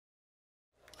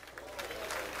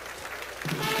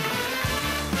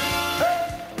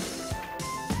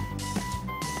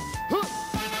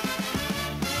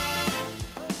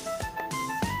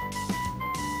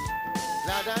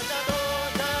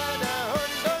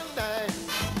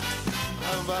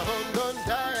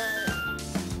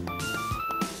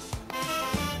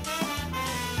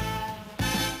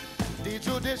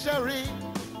judiciary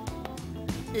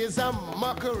is a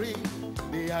mockery.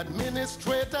 The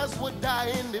administrators would die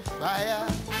in the fire.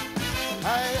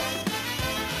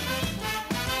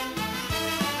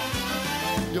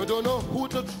 You don't know who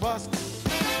to trust.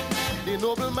 The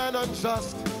nobleman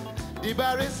unjust. The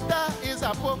barrister is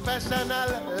a professional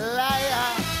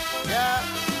liar. Yeah.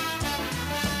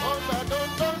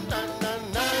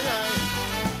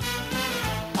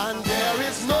 And there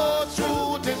is no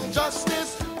truth in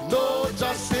justice, no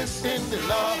justice in the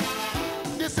law.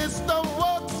 The system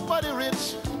works for the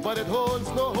rich, but it holds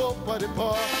no hope for the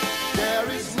poor. There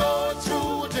is no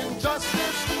truth in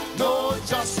justice, no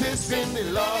justice in the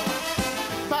law.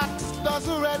 Facts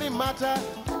doesn't really matter.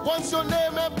 Once your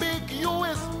name a big U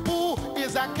is who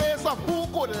is a case of who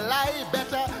could lie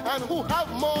better and who have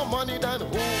more money than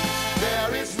who.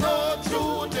 There is no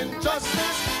truth in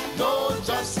justice, no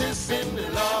justice in the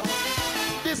law.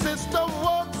 The system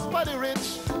works for the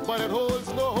rich, but it holds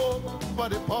no hope for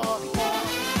the poor.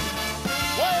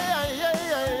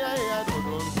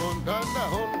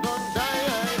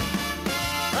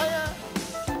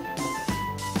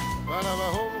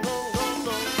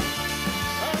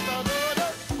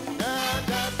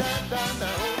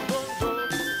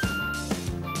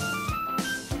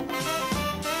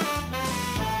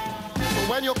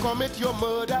 When you commit your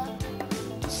murder,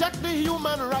 check the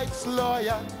human rights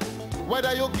lawyer.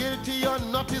 Whether you're guilty or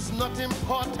not is not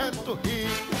important to him.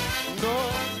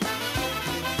 No.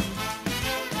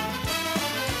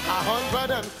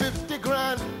 150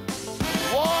 grand,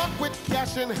 walk with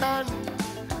cash in hand,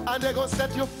 and they're gonna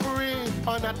set you free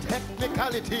on a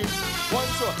technicality.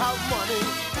 Once you have money,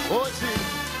 oh gee,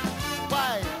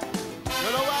 why?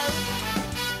 You know why?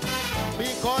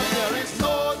 Because there is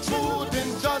no truth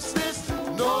in justice,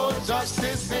 no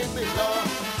justice in the law.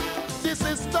 The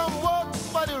system works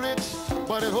for the rich,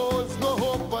 but it holds no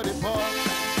hope for the poor.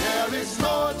 There is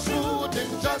no truth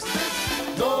in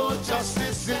justice, no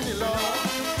justice in the law.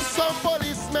 Some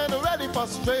policemen are really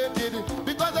frustrated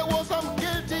because there was some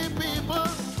guilty people.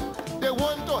 They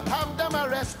want to have them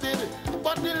arrested,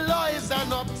 but the law is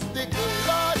an obstacle.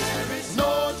 Lord, there is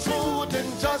no truth in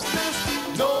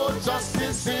justice, no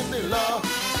justice in the law.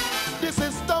 The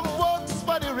system works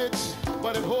for the rich,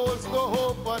 but it holds no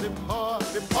hope for the poor.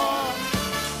 The poor.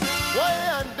 Way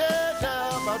and there,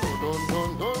 don't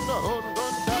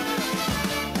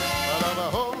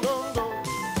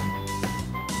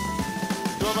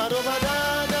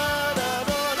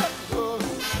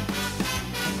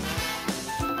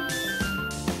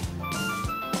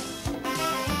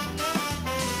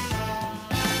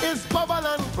It's bubble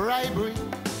and bribery,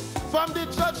 from the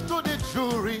judge to the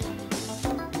jury,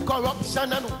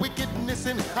 corruption and wickedness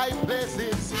in high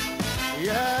places.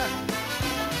 Yeah.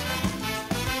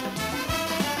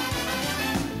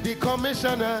 The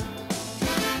commissioner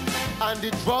and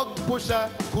the drug pusher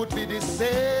could be the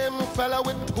same fella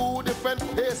with two different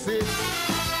faces.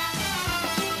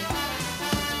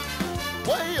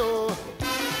 Why-yo?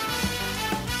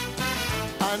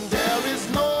 And there is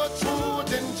no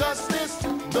truth in justice,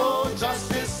 no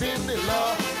justice in the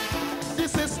law. The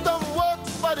system works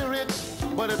for the rich,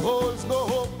 but it holds no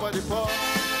hope for the poor.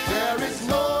 There is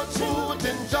no truth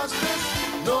in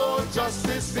justice, no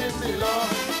justice in the law.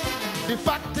 The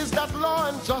fact is that law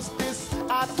and justice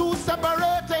are two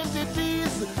separate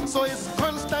entities, so it's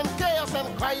constant chaos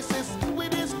and crisis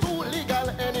with these two legal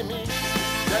enemies.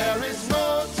 There is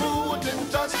no truth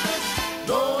in justice,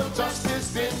 no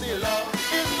justice in the law.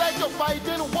 It's like you're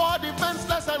fighting war,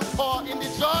 defenseless and poor in the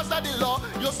jaws of the law.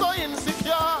 You're so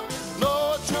insecure.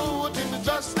 No truth in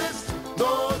justice,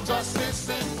 no justice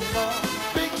in the law.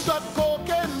 Big shot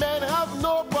cocaine men have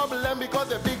no problem because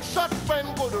the big shot friend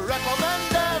could recommend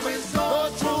them. No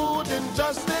truth in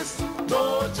justice,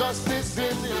 no justice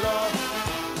in the law.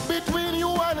 Between you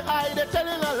and I, they're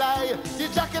telling a lie. The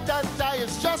jacket and tie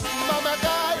is just mama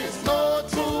guys. No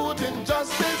truth in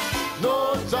justice,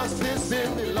 no justice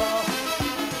in the law.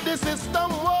 The system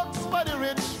works for the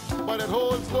rich, but it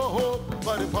holds no hope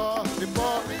for the poor. The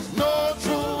poor. No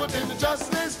truth in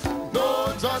justice,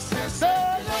 no justice in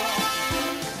the law.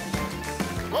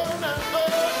 Oh, no, no,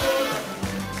 no.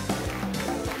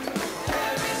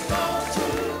 There is no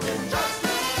truth in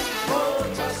justice, no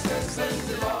justice in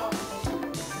the law.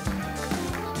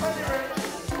 For the rich,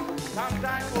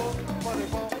 sometimes for the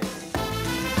poor.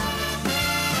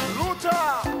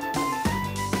 Luta!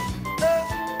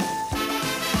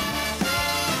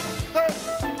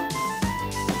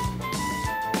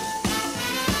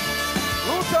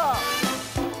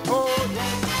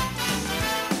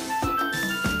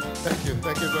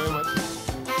 Thank you very much.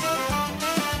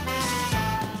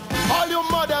 All you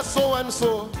mothers so and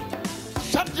so,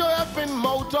 shut your effing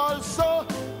mouth also.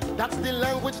 That's the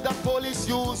language that police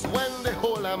use when they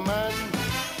hold a man.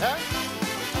 Eh?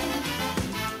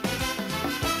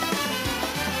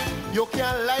 You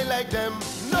can't lie like them.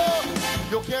 No,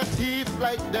 you can't thief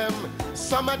like them.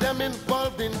 Some of them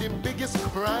involved in the biggest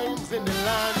crimes in the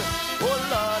land. Oh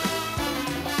Lord.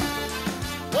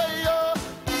 Way up.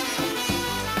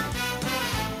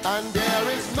 And there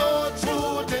is no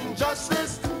truth in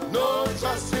justice, no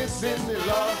justice in the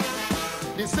law.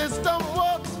 The system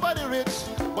works for the rich,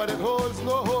 but it holds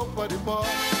no hope for the poor.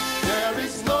 There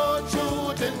is no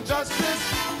truth in justice,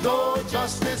 no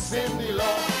justice in the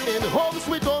law. In homes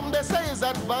with whom they say is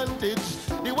advantage,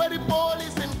 the way the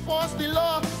police enforce the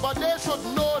law, but they should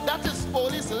know that is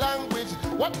police language.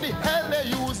 What the hell they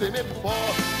using it for?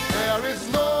 There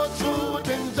is no truth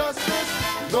in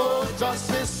justice, no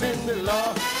justice in the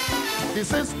law. The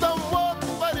system works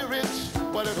for the rich,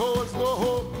 but it holds no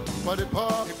hope for the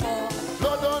poor.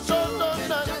 No, no, no, no,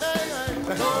 no,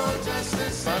 no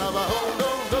justice.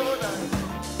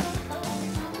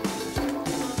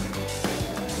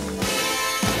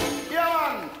 Yeah,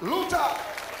 man, Luta,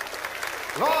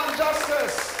 law and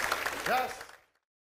justice. Yes.